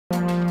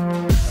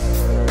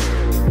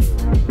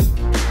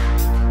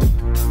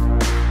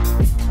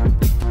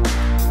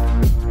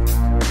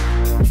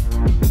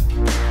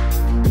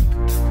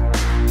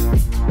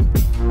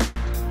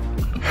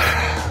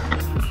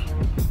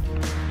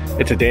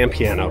It's a damn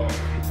piano.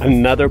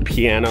 Another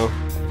piano.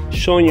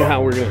 Showing you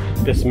how we're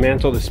gonna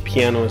dismantle this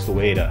piano is the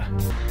way to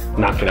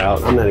knock it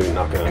out. I'm not even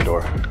knocking on the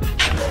door.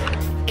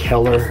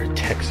 Keller,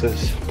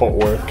 Texas, Fort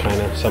Worth, kind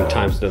of.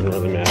 Sometimes doesn't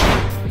really matter.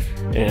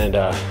 And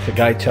the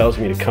guy tells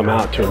me to come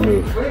out to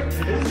remove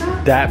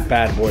that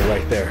bad boy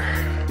right there.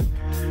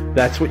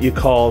 That's what you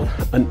call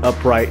an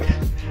upright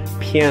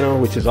piano,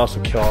 which is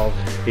also called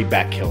a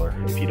back killer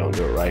if you don't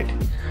do it right.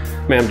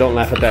 Ma'am, don't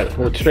laugh at that.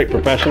 We're straight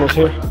professionals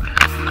here.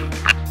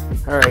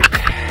 All right.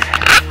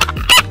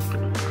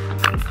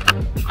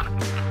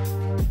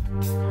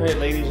 All right,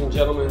 ladies and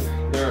gentlemen,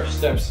 there are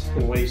steps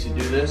and ways to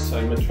do this.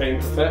 I'm a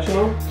trained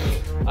professional.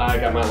 I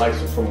got my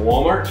license from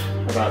Walmart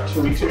about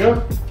 2 weeks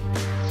ago.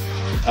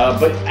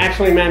 But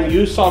actually, ma'am,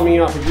 you saw me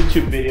off a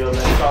YouTube video and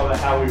I saw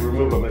how we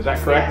remove them. Is that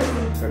correct?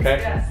 Yes. Okay.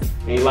 Yes.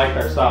 And you liked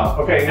our style.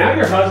 Okay, now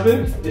your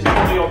husband is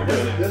totally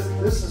overdoing it. This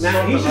is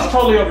now he's just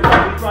totally overdoing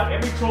it. He's brought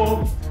every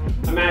tool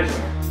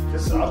imaginable.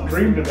 This is I've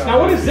dreamed about. Now,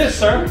 what is this,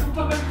 sir?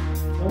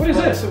 What is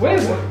this? What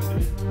is it?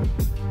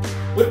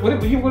 What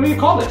do you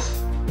call this?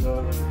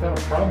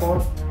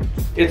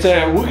 It's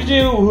a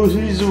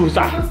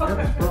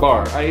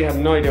bar. I have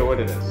no idea what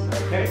it is.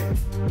 Okay.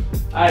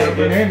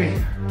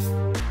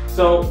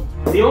 So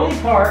the only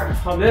part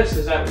of this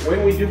is that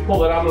when we do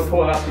pull it, I'm gonna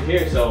pull it out to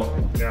here. So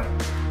yeah,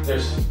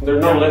 there's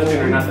no lifting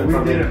or nothing. We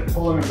did it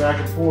pulling it back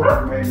and forth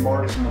and made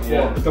marks on the floor.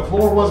 Yeah. But the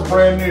floor was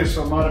brand new,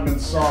 so it might have been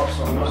soft.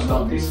 So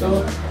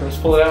let's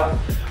pull it out.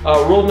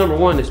 Rule number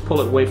one is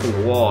pull it away from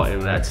the wall,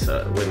 and that's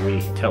when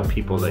we tell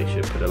people they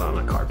should put it on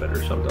a carpet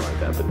or something like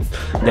that.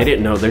 But they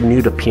didn't know. They're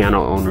new to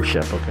piano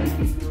ownership. Okay.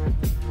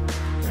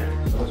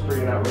 So let's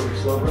bring it out really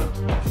slow, bro.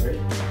 Ready?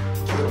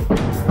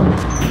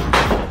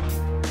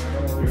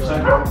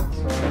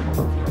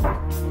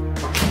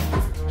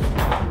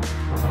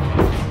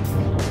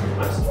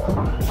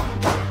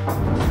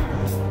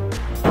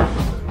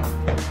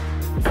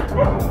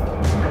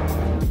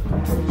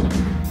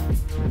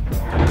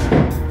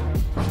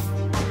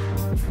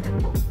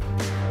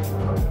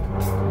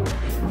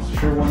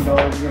 Sure, $1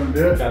 gonna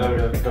do it. Yeah, no, we're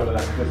gonna go to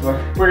that.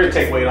 We're gonna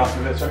take weight off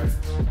of it, sir.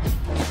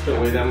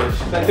 Shouldn't weigh that much.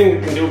 That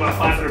thing can do about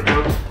 500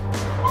 pounds.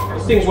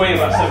 This thing's weighing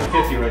about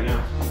 750 right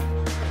now.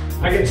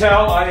 I can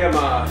tell I am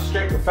a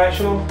straight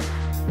professional.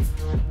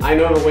 I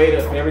know the weight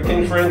of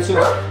everything. For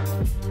instance,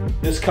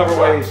 this cover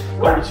weighs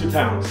 32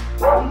 pounds.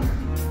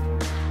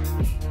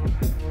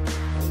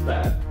 That's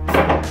bad.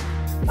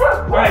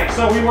 All right,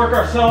 so we work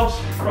ourselves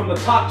from the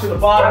top to the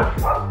bottom.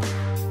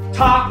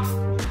 Top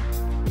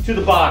to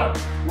the bottom.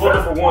 Rule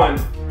number one,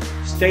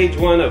 stage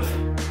one of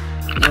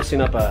messing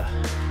up by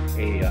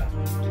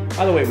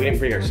the way, we didn't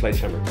bring our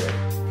sledgehammer today.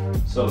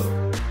 So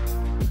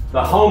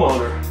the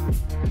homeowner,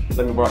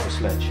 let me borrow the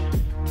sledge.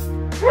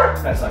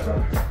 That's like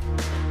brother.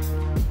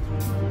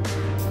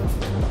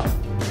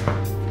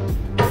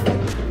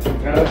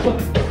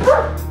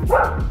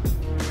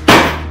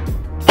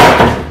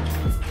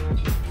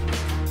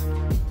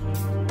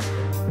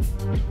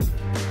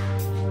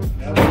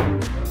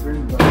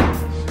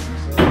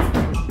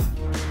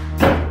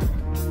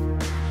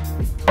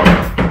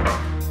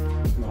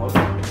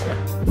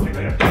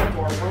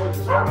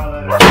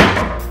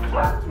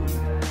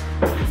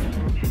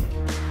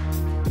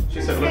 She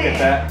said, look at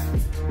that.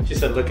 She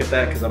said, look at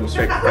that, because I'm a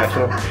straight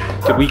professional.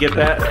 Did we get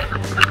that?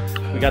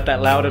 We got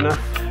that loud enough?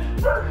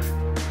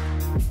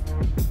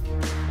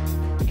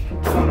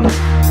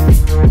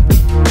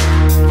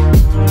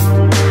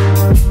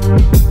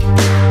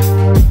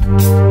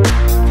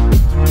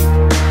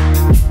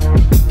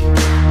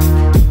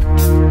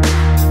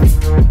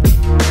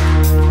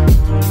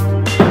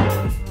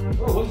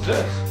 Oh, what's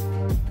this?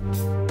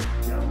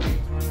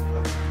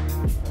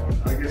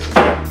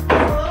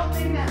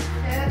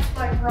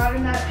 Right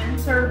in that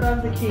insert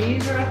above the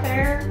keys right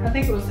there. I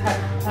think it was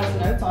has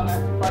notes on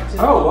it. Like just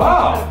oh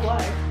wow!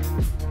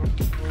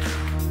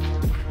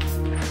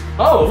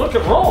 Oh, look,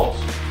 it rolls.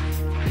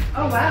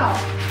 Oh wow!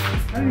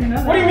 I didn't even know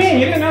that. What do you mean?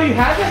 You didn't know you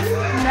had this?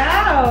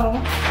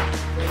 No.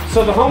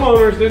 So the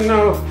homeowners didn't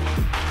know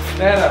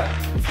they had a.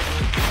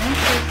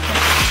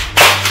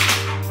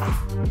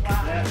 Wow.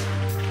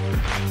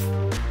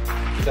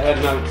 They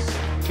had notes.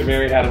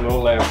 Tamiri had a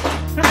little lamp.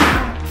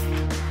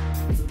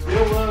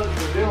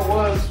 The deal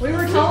was we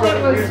were told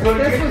it was going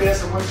to get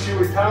this, and when she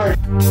retired.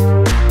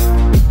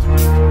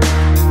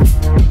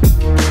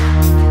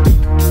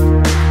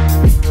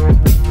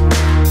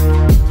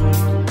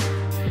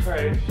 All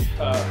right,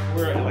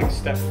 we're at like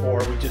step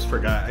 4. We just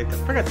forgot. I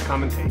forgot to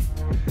commentate.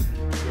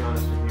 To be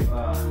honest with you,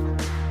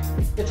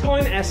 it's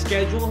going as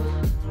scheduled.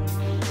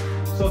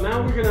 So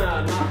now we're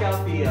gonna knock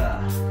out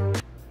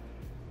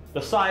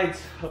the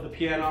sides of the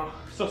piano.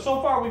 So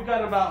far we've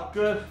got about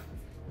good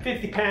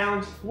 50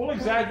 pounds. We'll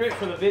exaggerate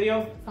for the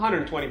video,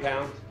 120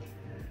 pounds.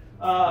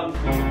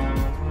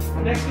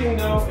 Next thing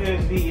though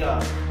is the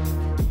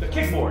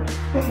kickboard.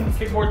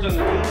 Kickboard's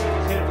underneath, you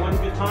just hit it one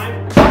good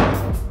time.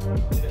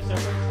 Hit it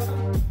separate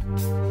time.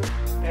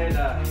 And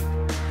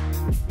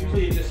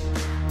usually it just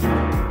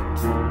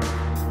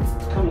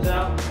comes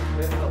out.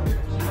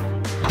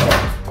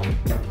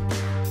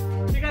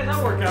 See guys,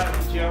 I'll work out at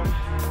the gym.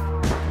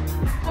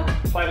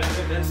 Planet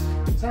Fitness.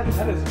 That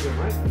is a good,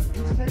 right?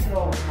 He's taking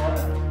all the fun out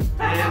of it.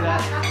 And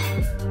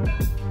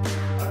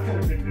I could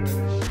have been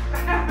doing this.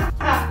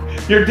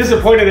 you're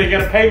disappointed they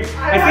gotta pay.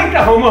 I think the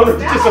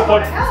homeowner's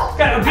disappointed.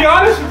 Gotta be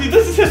honest with you,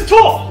 this is his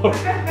tool.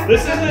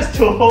 This is his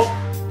tool.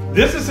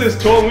 This is his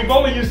tool, and we've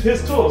only used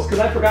his tools because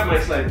I forgot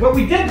my sled. But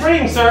we did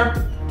bring,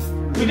 sir.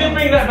 We did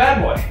bring that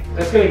bad boy.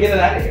 That's gonna get it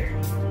out of here.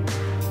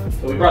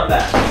 So we brought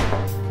that.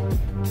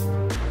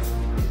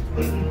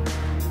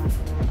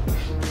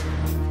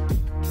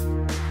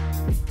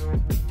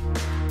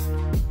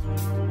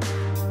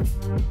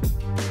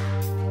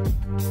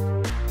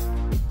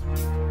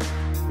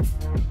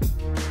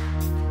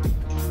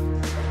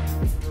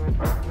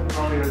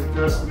 Probably has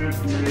dusted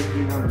from the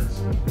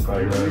 1800s.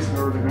 Probably At least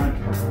early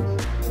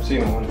 1900s. I've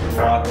seen one a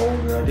lot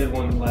older. I did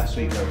one last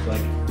week that was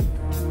like,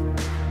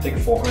 I think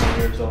 400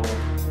 years old.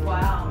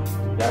 Wow.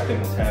 That thing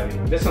was heavy.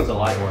 This one's a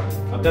light one.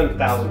 I've done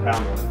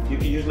 1,000-pound one. You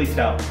can usually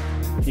tell.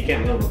 You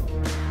can't move them.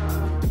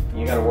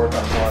 You gotta work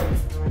on hard.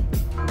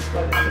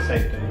 But it's the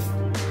same thing.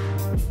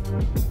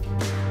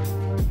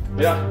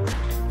 Yeah.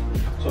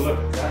 So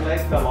look, that leg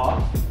fell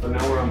off, but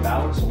now we're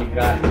unbalanced, so we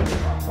gotta get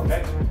this off,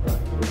 okay?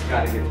 We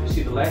gotta get it. You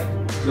see the leg?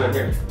 It's not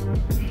here.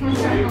 So we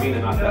didn't mean to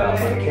knock that off,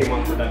 but it came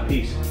off with that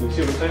piece. You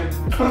see what I'm saying?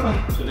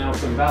 So now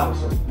it's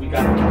unbalanced, so we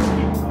gotta keep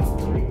it off.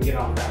 So we can get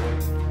off that way.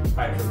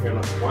 Alright, from here,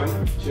 look. 1,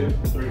 2,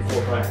 3,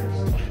 4 brackets.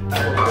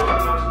 That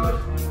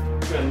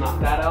was we're gonna knock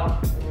that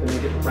out and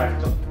then get the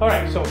brackets up.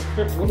 Alright, so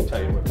here, let me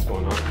tell you what's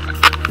going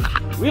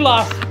on. We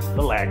lost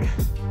the leg.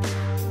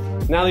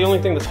 Now the only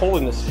thing that's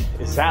holding this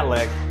is that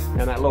leg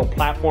and that little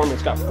platform.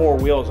 It's got 4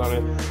 wheels on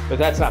it, but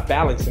that's not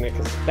balancing it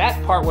because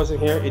that part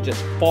wasn't here. It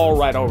just fall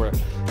right over it.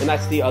 And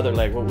that's the other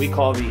leg, what we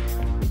call the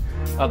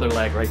other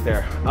leg right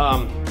there.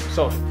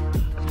 So,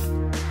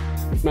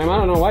 ma'am, I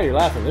don't know why you're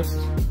laughing. We're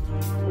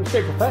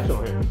straight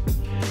professional here.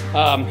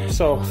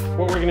 So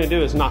what we're gonna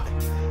do is knock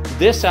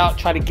this out,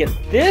 try to get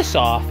this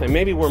off, and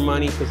maybe we're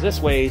money because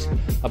this weighs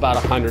about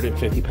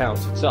 150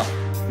 pounds itself.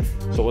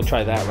 So we'll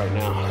try that right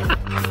now.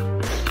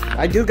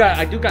 I do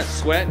got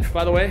sweat,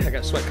 by the way. I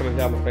got sweat coming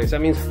down my face. That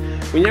means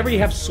whenever you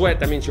have sweat,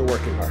 that means you're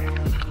working hard.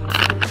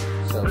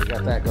 So we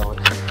got that going.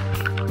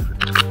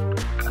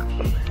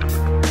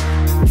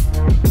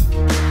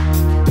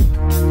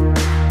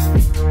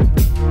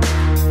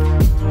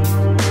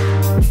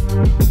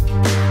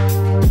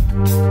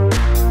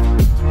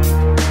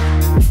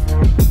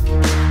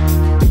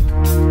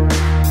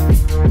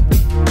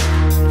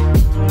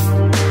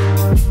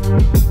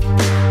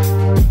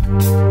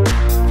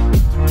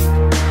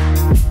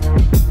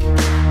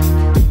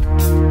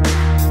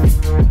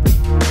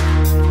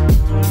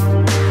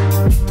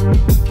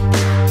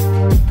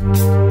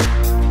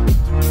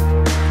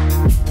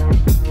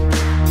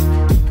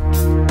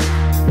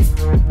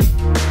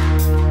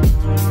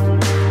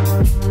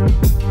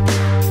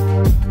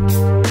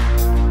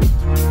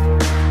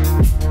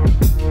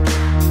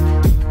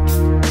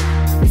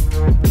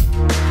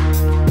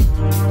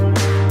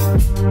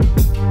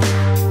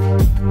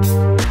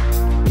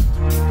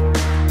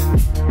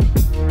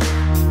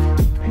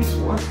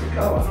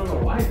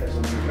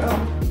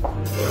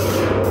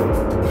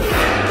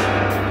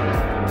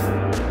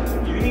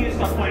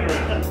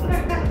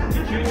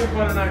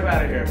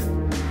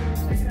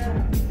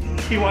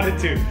 He wanted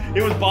to.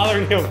 It was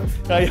bothering him.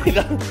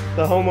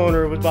 The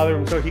homeowner was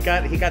bothering him, so he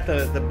got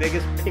the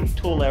biggest pick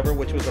tool ever,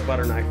 which was a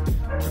butter knife,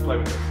 to play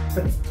with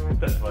this.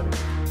 That's funny.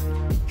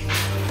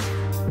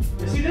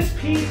 You see, this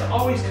piece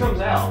always comes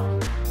out.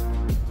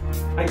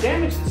 I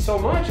damaged it so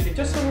much, it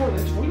just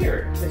it's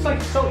weird. It's like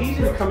so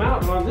easy to come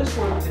out, but on this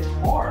one, it's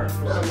hard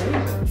for some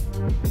reason.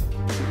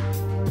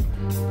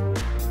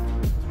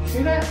 You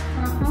see that?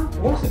 It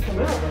wants to come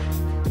out, but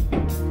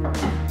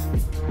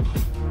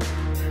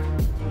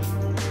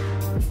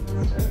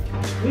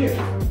weird.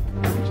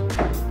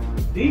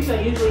 These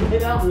I usually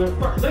hit out in the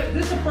first.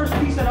 This is the first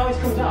piece that always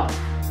comes out.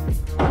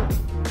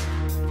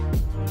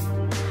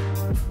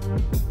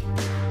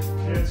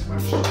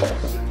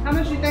 How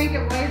much do you think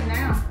it weighs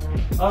now?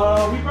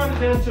 We brought it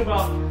down to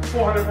about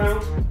 400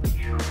 pounds.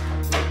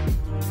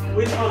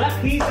 Oh, that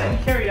piece that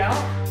he carried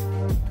out,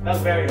 that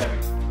was very heavy.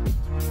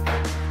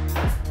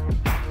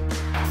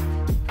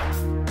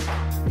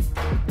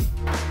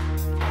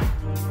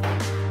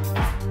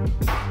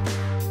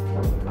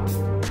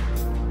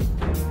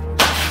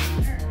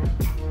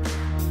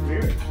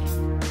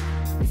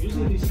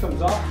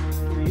 Comes off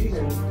pretty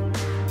easy.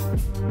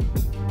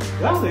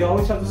 Well, they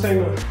always have the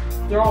same.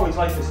 They're always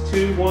like this: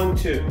 2, 1,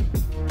 2.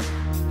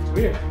 It's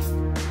weird.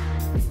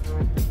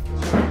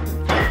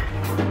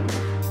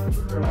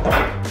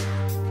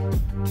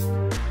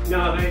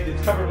 No,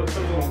 it's covered with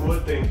some little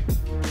wood thing.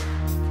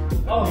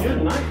 Oh, you're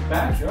nice.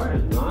 Backyard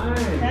is nice.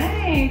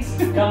 Thanks.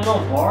 Got a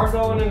little bar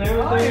going and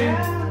everything. Oh,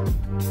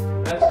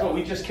 yeah. That's cool.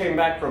 We just came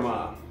back from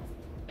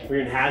we're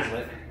in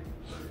Hazlitt.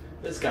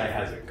 This guy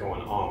has it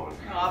going on.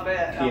 Oh, I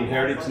bet. He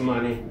inherited some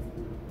money.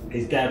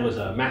 His dad was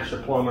a master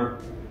plumber.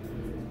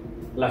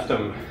 Left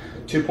him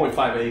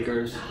 2.5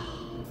 acres.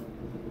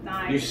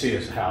 Nice. You see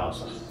his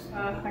house.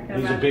 I can He's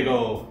imagine. a big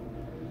old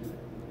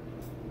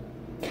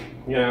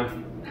Yeah.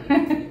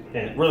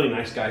 And really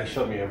nice guy. He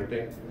showed me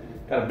everything.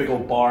 Got a big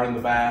old bar in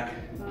the back.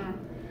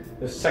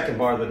 The second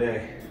bar of the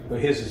day. But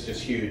his is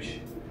just huge.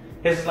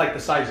 His is like the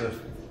size of,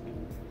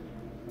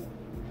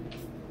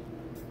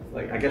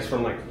 like I guess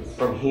from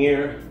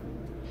here,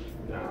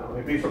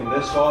 maybe from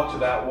this wall to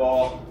that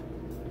wall,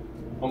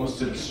 almost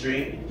to the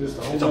street. Just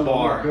a whole it's a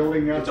bar.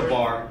 Building out it's a there.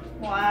 bar.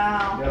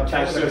 Wow. Yeah,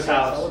 Attached to his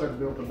house. I would have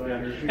built a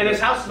bigger. And his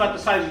house is about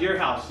the size of your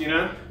house, you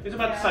know? It's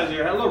about the size of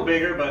your house, a little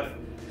bigger, but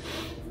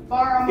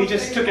Bar he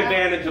just took big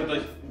enough. advantage of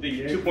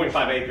the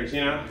 2.5 acres,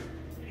 you know?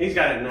 He's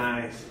got it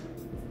nice.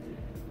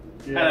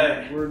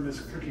 Yeah, we're in this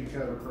cookie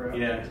cutter crap.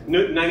 Yeah,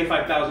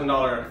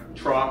 $95,000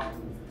 truck,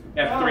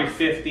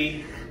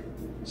 F350,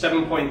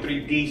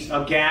 7.3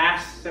 diesel,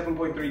 gas,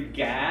 7.3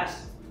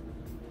 gas.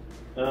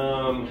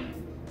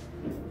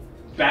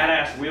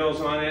 Badass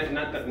wheels on it.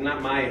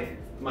 Not my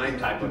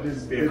type of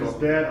vehicle. Did his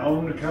dad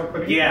own the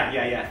company?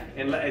 Yeah.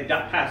 And it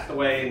got passed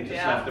away and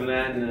just left him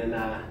that. And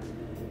then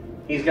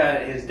he's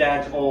got his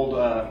dad's old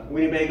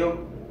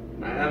Winnebago.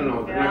 I don't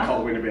know. They're not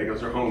called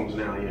Winnebagos. They're homes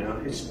now. You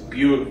know, it's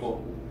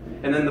beautiful.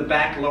 And then the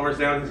back lowers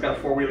down. He's got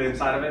a four-wheeler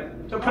inside of it.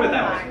 So put it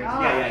that way.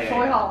 Yeah.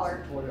 Toy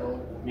hauler.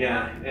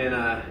 Yeah, and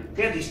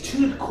he had these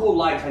two cool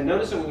lights. I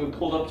noticed it when we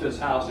pulled up to his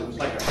house. It was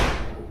like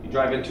you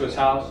drive into his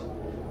house.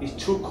 These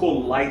two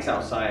cool lights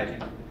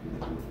outside.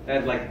 It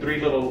had like three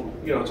little,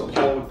 it's a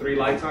pole with three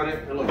lights on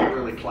it. It looked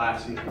really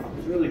classy. It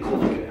was really cool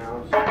looking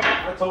house.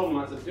 I told him,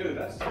 I said, dude,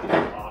 that's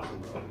awesome,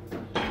 bro.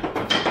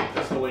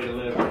 That's the way to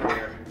live right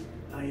here.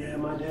 Yeah,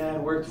 my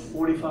dad worked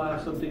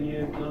 45 something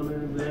years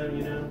plumbing,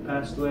 then,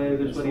 passed away.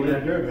 There's what he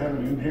did. Good,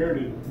 having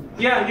inherited.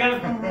 Yeah.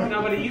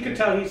 No, but you can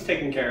tell he's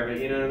taking care of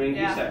it, you know what I mean?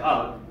 Yeah. He said,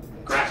 oh,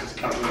 grass is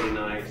cut really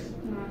nice.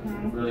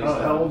 Really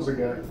How old's the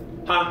guy?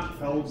 Huh?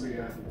 How old's the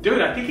guy?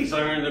 Dude, I think he's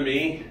younger than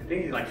me. I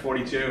think he's like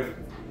 42.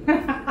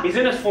 He's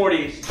in his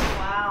 40s.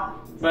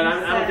 Wow. But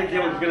I don't think he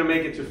was going to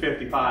make it to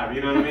 55,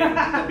 you know what I mean?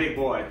 He's a big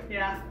boy.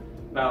 Yeah.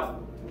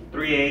 About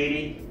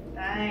 380.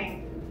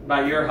 Dang.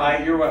 About your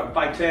height. You're what,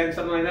 5'10",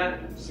 something like that?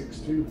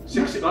 6'2".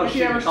 6'2". Oh, If shit,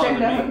 you ever you're taller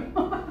stand than me.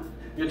 up.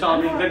 You're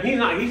taller than me.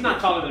 Then he's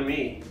not taller than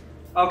me.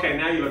 Okay,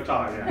 now you look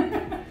taller,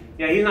 yeah.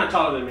 Yeah, he's not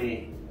taller than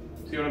me.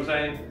 See what I'm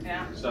saying?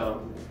 Yeah.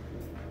 So,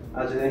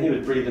 he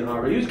was breathing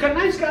hard. He was a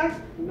nice guy.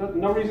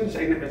 No reason to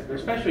say anything,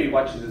 especially if he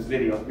watches this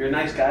video. You're a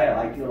nice guy.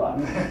 I like you a lot.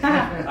 He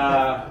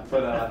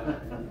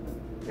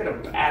had a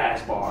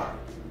badass bar.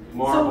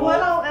 Marble. So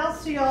what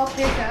else do y'all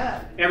pick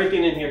up?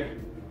 Everything in here.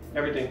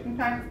 Everything.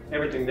 Okay.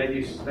 Everything that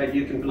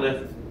you can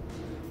lift.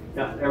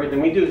 Yeah, everything.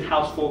 We do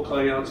house full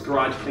cleanouts,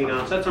 garage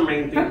cleanouts. That's our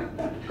main thing.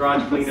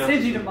 Garage cleanouts.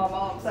 Send you to my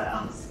mom's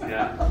house.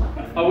 Yeah.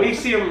 Oh, we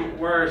see them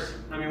worse.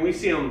 I mean, we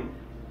see them.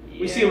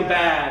 We see them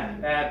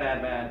bad,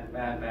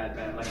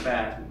 like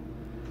bad.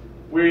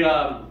 We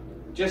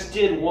just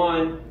did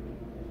one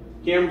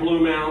here in Blue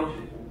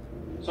Mound.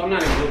 So I'm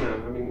not in Blue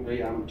Mound. I mean,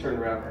 yeah, I'm turning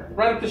around.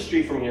 Right up the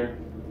street from here.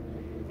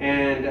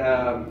 And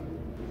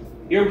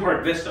you're in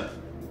Park Vista.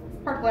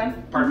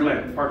 Parkland.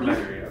 Parkland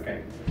area,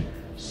 okay.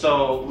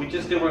 So we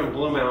just did one in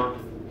Blue Mound.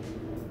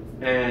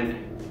 And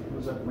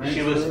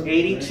she was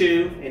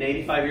 82 and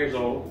 85 years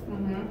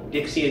old.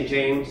 Dixie and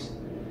James.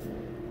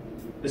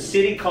 The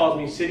city calls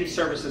me, city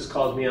services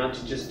calls me out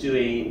to just do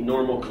a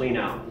normal clean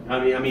out.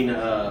 I mean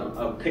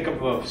a pickup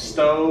of a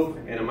stove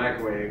and a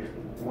microwave.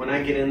 When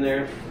I get in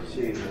there,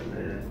 Jesus,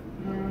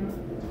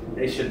 man,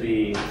 they should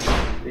be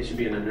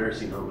in a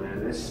nursing home,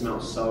 man. This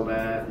smells so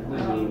bad.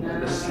 I mean,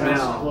 the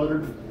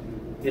smell.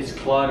 It's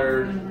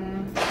cluttered.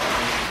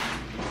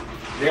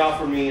 They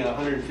offered me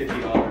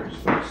 $150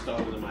 for the stove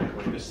and the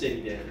microwave. The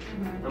city did.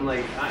 I'm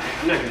like,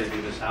 I'm not gonna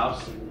do this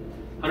house.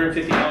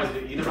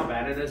 $150. You know how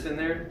bad it is in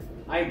there?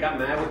 I got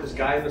mad with this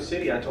guy in the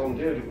city. I told him,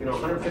 dude,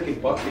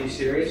 $150, are you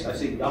serious? I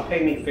said, y'all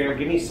pay me fair,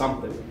 give me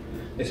something.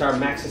 They said, our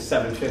max is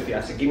 $750.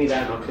 I said, give me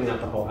that and I'll clean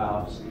out the whole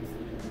house.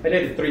 I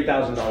did a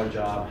 $3,000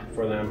 job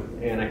for them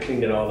and I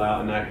cleaned it all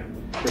out and I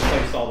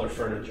replaced all their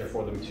furniture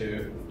for them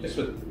too. Just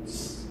with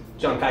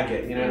junk I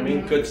get, you know what I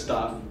mean? Good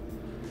stuff.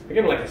 I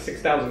gave them like a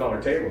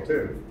 $6,000 table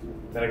too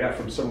that I got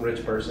from some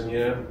rich person, you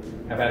know?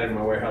 I've had it in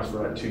my warehouse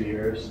for like 2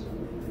 years.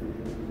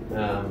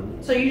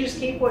 So you just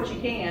keep what you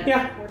can.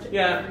 Yeah.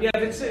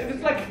 If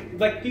it's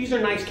like these are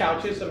nice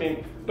couches. I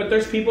mean, but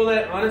there's people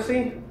that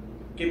honestly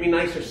give me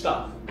nicer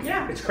stuff.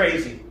 Yeah, it's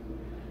crazy.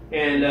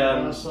 And all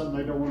of a sudden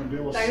they don't want to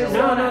deal with.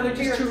 No, they're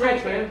just too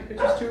rich, man. They're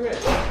just too rich.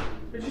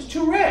 They're just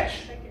too rich.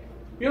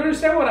 You don't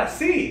understand what I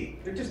see.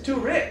 They're just too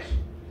rich.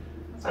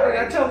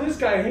 I tell this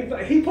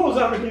guy, he pulls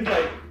up and he's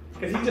like,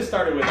 because he just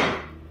started with me,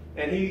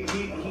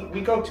 and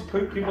we go to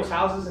people's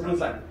houses and he's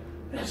like,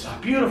 it's a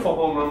beautiful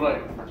home. I'm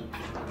like.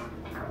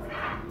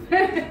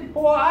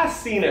 Boy, I've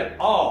seen it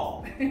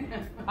all.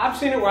 I've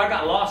seen it where I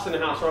got lost in the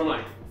house where I'm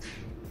like,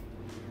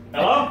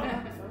 hello?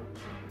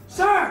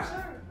 Sir!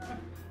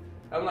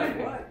 I'm like,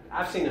 what?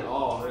 I've seen it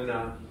all. And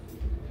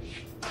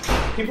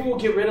people will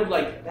get rid of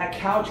like that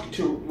couch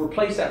to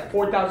replace that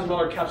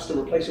 $4,000 couch to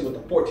replace it with a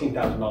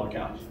 $14,000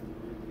 couch.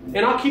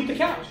 And I'll keep the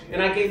couch.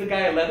 And I gave the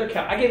guy a leather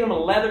couch. I gave him a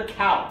leather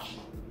couch.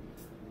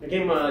 I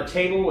gave him a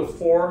table with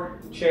 4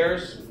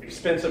 chairs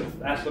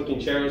expensive ass looking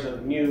chairs,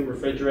 a new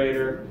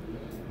refrigerator.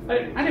 I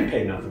didn't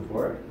pay nothing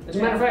for it. As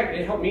a matter of fact,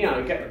 it helped me out.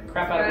 It got the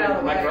crap out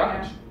of my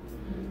garage. Yeah.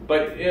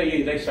 But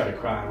yeah, they started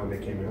crying when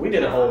they came in. We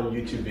did a whole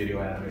YouTube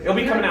video out of it. It'll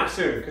be coming out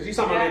soon because you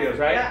saw my videos,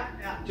 right?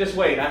 Yeah. Just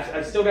wait.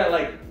 I still got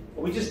like,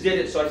 we just did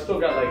it, so I still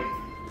got like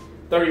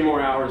 30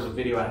 more hours of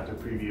video I have to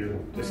preview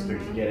just to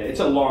get it. It's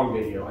a long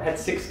video. I had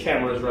 6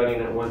 cameras running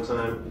at one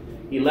time.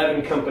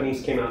 11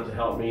 companies came out to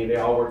help me. They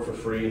all work for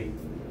free,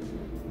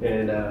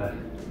 and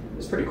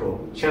it's pretty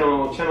cool.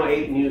 Channel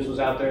 8 News was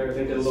out there.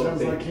 They did a little Sounds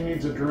thing. like he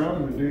needs a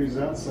drone to do his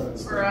outside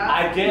stuff.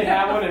 Right. I did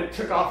have one and it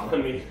took off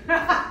on me.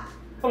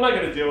 I'm not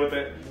gonna deal with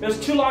it. It was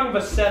too long of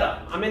a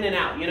setup. I'm in and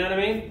out, you know what I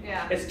mean?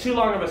 Yeah. It's too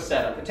long of a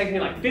setup. It takes me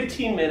like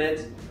 15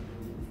 minutes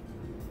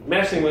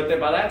messing with it.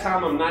 By that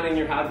time, I'm not in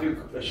your house, do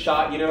a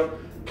shot, you know.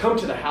 Come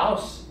to the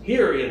house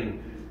here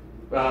in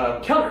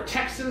Keller,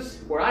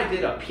 Texas, where I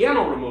did a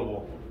piano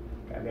removal.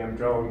 Goddamn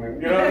drone,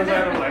 you know what I'm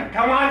saying? I'm like,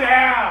 come on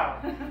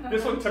down!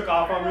 This one took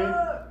off on me.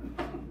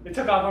 It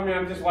took off on me.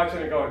 I'm just watching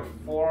it going,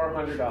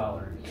 $400.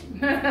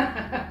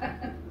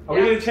 Are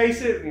we gonna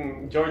chase it?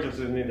 And George was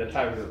in the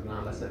time. He goes,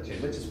 no, let's not chase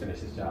it. Let's just finish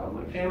this job. I'm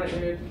like, damn it,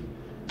 dude.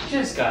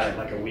 Just got it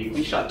like a week.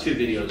 We shot 2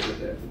 videos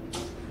with it.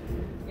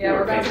 Yeah,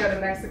 we're about to go to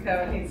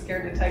Mexico and he's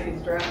scared to take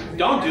his drone.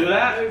 Don't do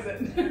that. Lose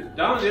it.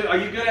 Don't do it. Are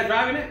you good at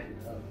driving it?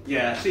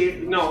 Yeah,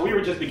 see, no, we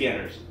were just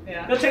beginners.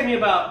 Yeah. It'll take me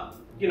about,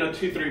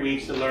 2-3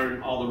 weeks to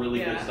learn all the really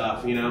good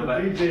stuff, The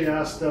but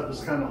DJI stuff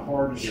is kind of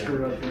hard to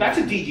screw up. that's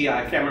a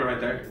DJI camera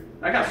right there.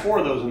 I got 4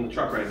 of those in the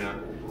truck right now.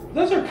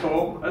 Those are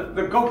cool.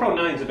 The GoPro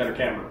 9 is a better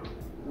camera.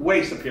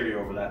 Way superior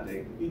over that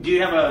thing. Do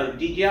you have a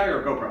DJI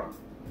or a GoPro?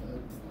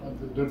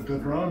 The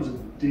drone's a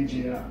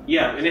DJI.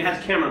 Yeah, and it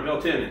has camera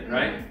built in it,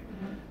 right?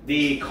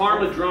 The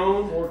Karma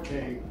drone.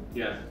 4K.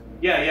 Yeah.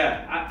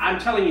 I'm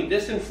telling you,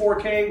 this in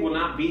 4K will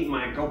not beat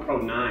my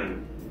GoPro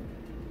 9.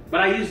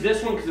 But I use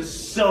this one because it's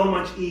so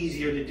much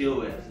easier to deal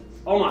with.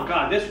 Oh my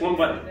God, this one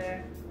button.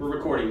 We're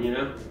recording,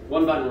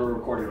 One button, we're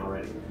recording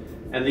already.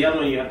 And the other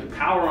one, you have to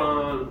power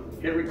on,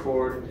 hit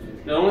record.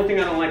 The only thing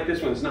I don't like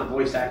this one is not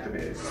voice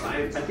activated.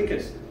 I think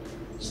it's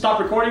stop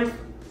recording.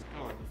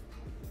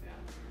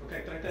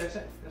 Okay, that's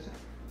it. That's it.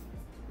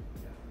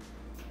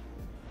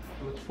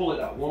 So let's pull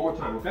it out one more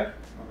time, okay?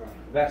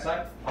 That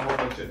side. I'm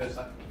going to this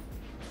side.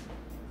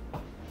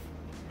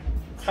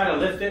 Try to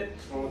lift it,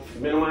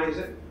 minimize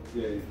it.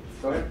 Yeah.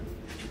 Go ahead.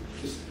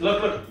 Just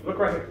look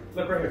right here.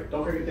 Look right here.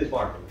 Don't forget this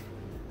bar.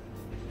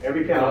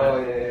 Every panel. Oh,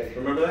 yeah.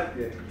 Remember that?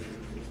 Yeah.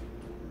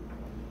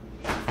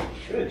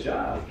 Good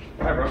job.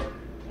 All right, bro.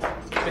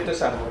 Get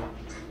this out of the way.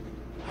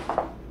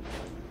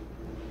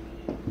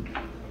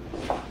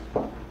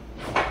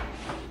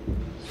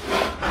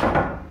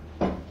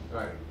 All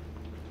right.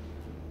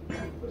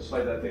 Let's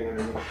slide that thing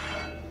underneath.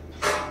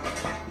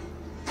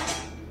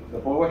 The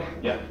forward?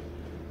 Yeah.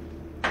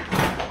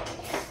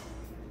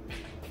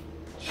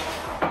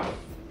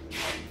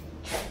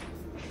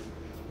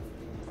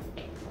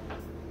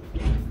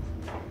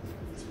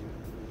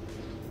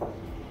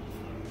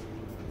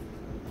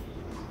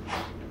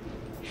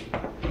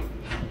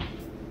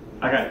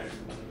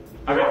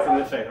 I got it from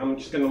this side. I'm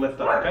just going to lift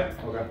up, okay?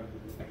 Okay.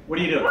 What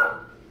are you doing?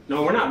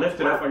 No, we're not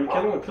lifting up. Are you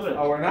kidding? We're killing it.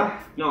 Oh, we're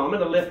not? No, I'm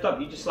going to lift up.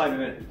 You just slide it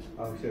in.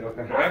 Oh, shit,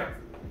 okay. Okay?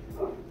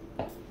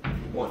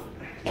 1,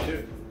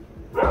 2.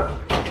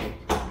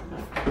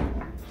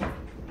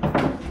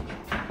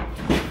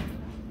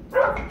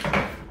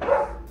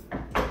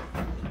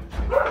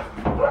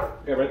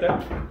 Okay, right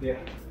there? Yeah.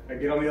 I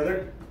get on the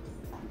other.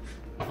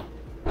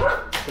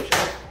 Push it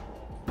up.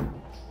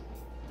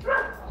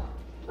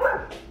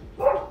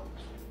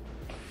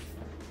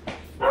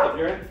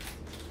 You're in?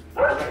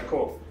 Alright,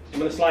 cool. I'm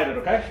gonna slide it,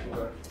 okay?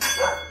 Okay.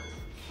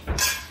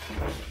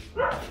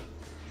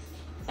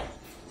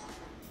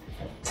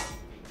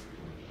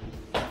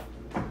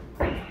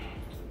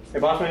 Hey,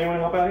 boss man, you wanna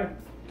help out here?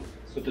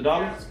 With the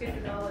dolly? Scoot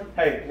the dolly.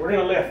 Hey, we're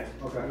gonna lift.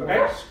 Okay.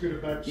 Okay? Scoot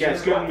it back. Yeah,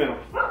 scoot in the middle.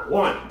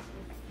 1.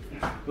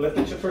 Lift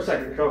it just for a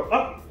second. Go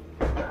up.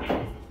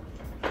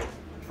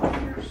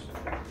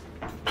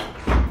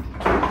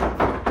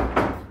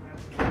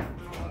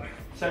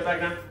 Set it back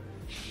down.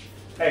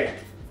 Hey.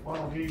 Why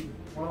don't he?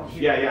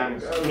 Yeah, I'm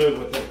move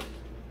with it.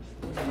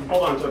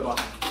 Hold on to it, boss.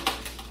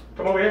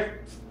 Come over here.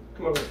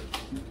 Come over here.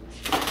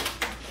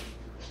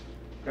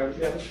 Grab it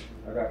together.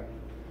 Okay.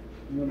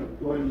 I'm gonna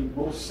go ahead and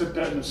both sit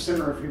that in the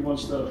center if he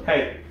wants to.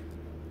 Hey.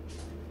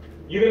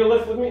 You gonna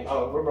lift with me?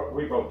 Oh,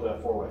 we broke the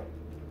 4-way.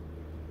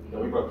 No,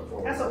 we broke the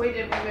 4-way. That's what we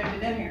did when we moved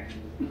it in here.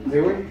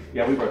 Did we?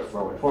 Yeah, we broke the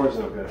 4-way. 4-way's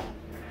no good.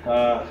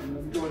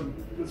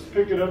 Let's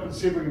pick it up and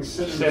see if we can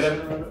sit in the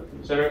center of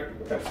it. Center?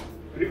 Okay.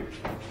 Ready?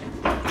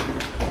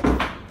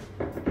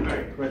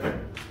 Alright, right there.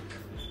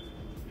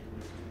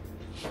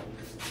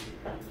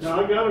 Now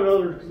I got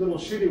another little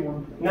shitty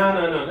one.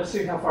 No. Let's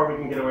see how far we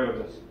can get away with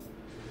this.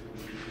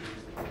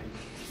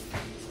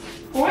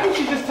 Why didn't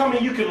you just tell me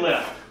you could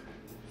lift?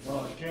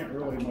 Well, I can't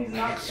really. He's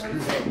not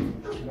supposed to.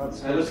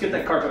 Alright, let's get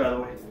that carpet out of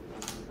the way.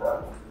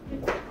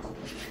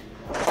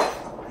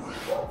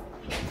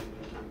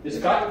 Is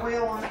it Got a off?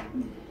 wheel on it.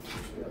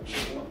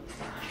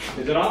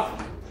 Is it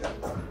off?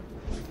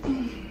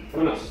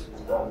 Unos.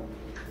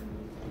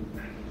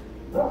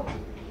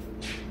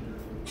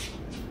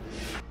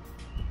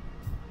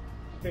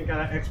 Think got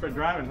that expert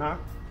driving, huh?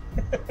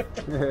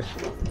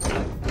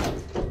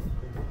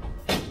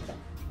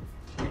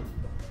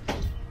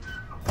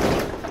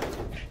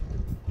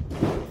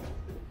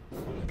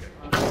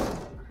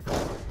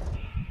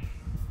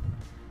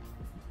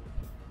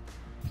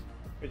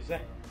 What'd you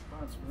say?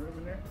 Find some room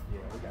in there? Yeah,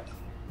 we got it.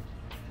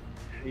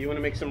 You want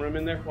to make some room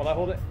in there while I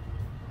hold it?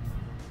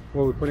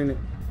 What are we putting it?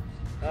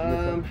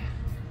 I'd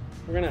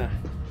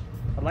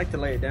like to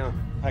lay it down.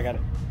 I got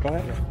it. Go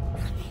ahead.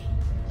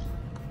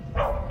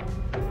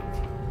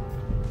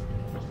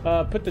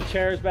 Put the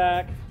chairs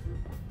back.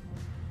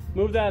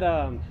 Move that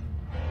mattress.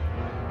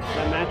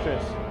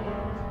 I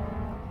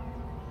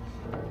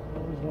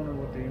always wondered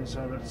what the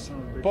inside of that son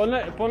of a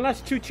bitch. Pon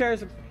las 2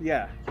 chairs.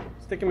 Yeah,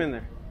 stick them in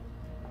there.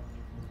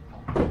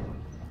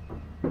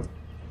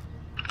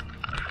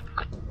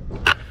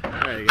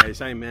 Alright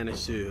guys, I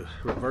managed to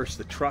reverse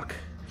the truck.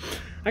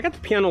 I got the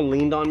piano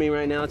leaned on me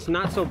right now. It's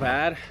not so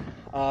bad.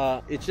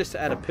 It's just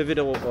at a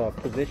pivotal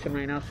position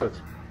right now, so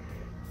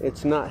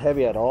it's not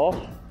heavy at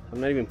all. I'm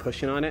not even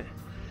pushing on it.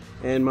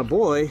 And my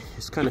boy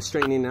is kind of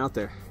straightening out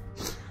there.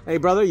 Hey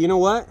brother, you know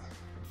what?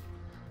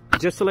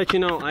 Just to let you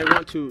know, I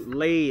want to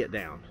lay it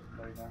down.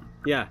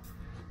 Yeah.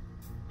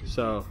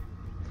 So,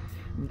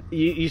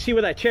 you see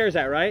where that chair's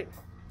at, right?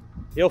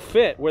 It'll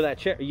fit where that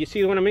chair. You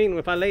see what I mean?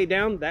 If I lay it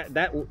down,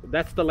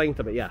 that's the length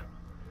of it. Yeah.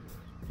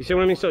 You see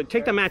what I mean? So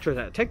take the mattress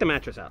out. Take the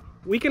mattress out.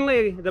 We can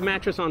lay the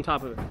mattress on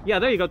top of it. Yeah,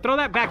 there you go. Throw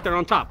that back there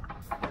on top.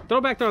 Throw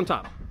it back there on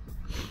top.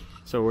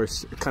 So we're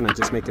kind of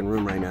just making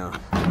room right now.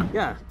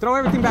 Yeah, throw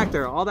everything back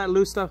there. All that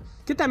loose stuff.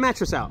 Get that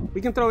mattress out.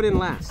 We can throw it in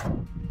last.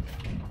 And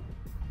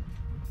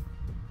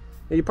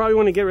you probably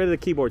want to get rid of the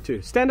keyboard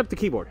too. Stand up the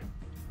keyboard.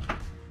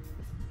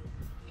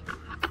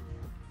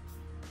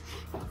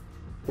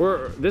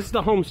 This is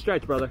the home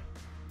stretch, brother.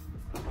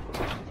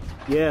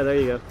 Yeah, there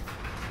you go.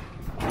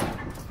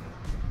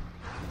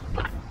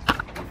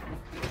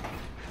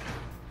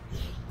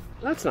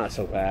 That's not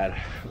so bad.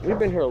 We've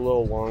been here a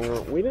little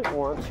longer. We didn't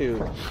want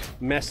to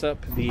mess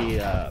up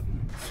the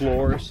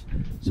floors,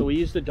 so we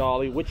used the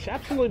dolly, which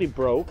absolutely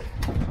broke.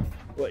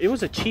 Well, it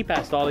was a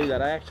cheap-ass dolly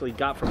that I actually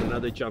got from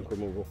another junk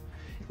removal.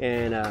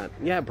 And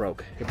yeah, it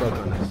broke. It broke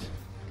on us.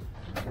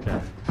 Okay.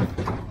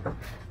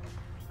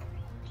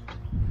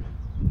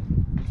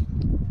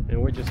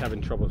 And we're just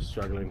having trouble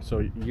struggling, so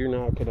you're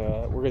not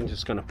gonna, we're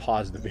just gonna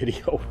pause the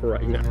video for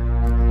right now.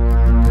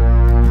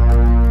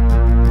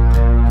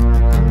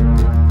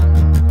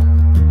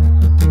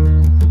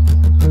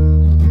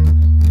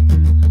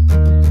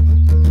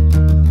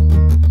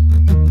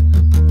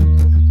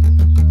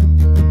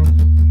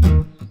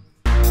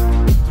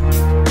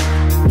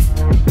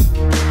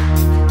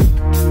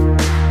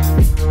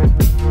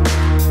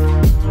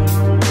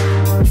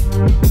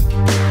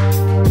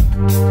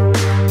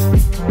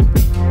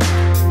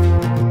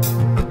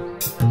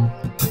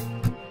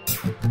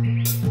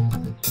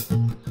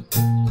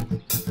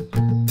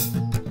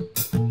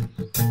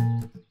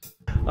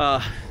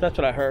 That's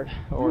what I heard,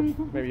 or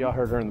maybe y'all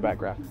heard her in the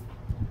background.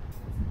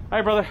 All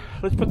right, brother,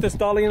 let's put this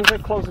dolly in there,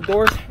 close the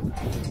doors,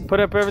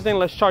 put up everything,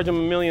 let's charge them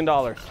 $1 million.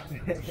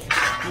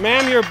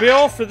 Ma'am, your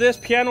bill for this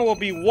piano will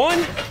be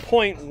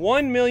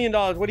 $1.1 million.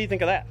 What do you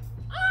think of that?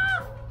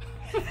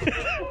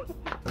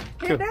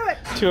 Can't do it.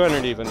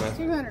 200 even, man.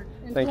 200.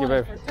 Thank you,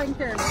 baby. Taking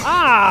care of me.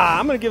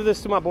 I'm gonna give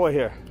this to my boy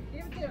here.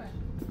 Give it to him.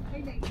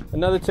 Hey, Nate.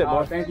 Another tip,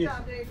 boy. Thank you.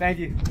 Thank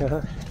you.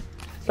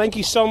 Thank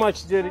you so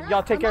much, dude.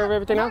 Y'all take care of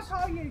everything else?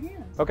 I'll call you again.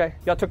 Okay,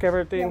 y'all took care of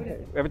everything? Yeah, we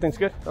did. Everything's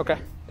good? Okay,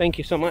 thank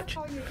you so much.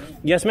 I'll call you again.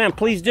 Yes, ma'am,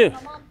 please do.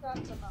 My mom's got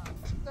some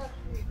stuff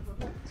to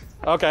do.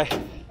 Okay.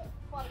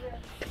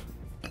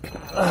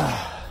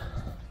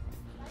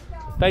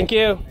 Thank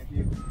you.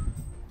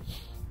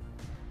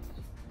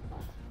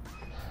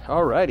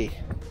 Alrighty.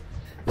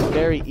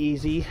 Very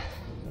easy.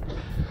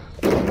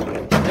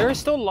 There is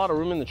still a lot of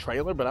room in the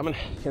trailer, but I'm gonna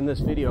end this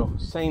video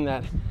saying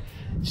that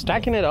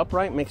stacking it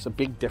upright makes a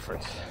big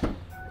difference.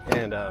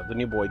 And the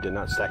new boy did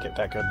not stack it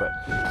that good, but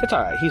it's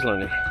all right. He's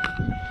learning.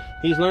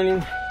 He's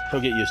learning.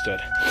 He'll get used to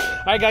it.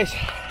 All right, guys,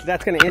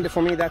 that's going to end it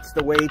for me. That's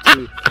the way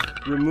to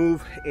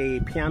remove a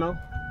piano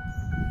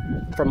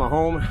from a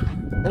home.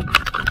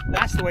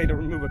 That's the way to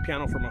remove a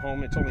piano from a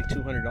home. It's only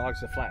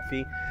 $200, a flat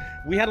fee.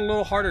 We had a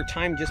little harder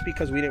time just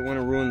because we didn't want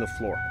to ruin the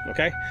floor,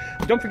 okay?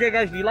 Don't forget,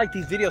 guys, if you like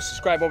these videos,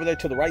 subscribe over there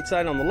to the right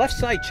side. On the left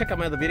side, check out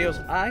my other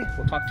videos. I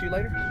will talk to you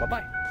later.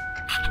 Bye-bye.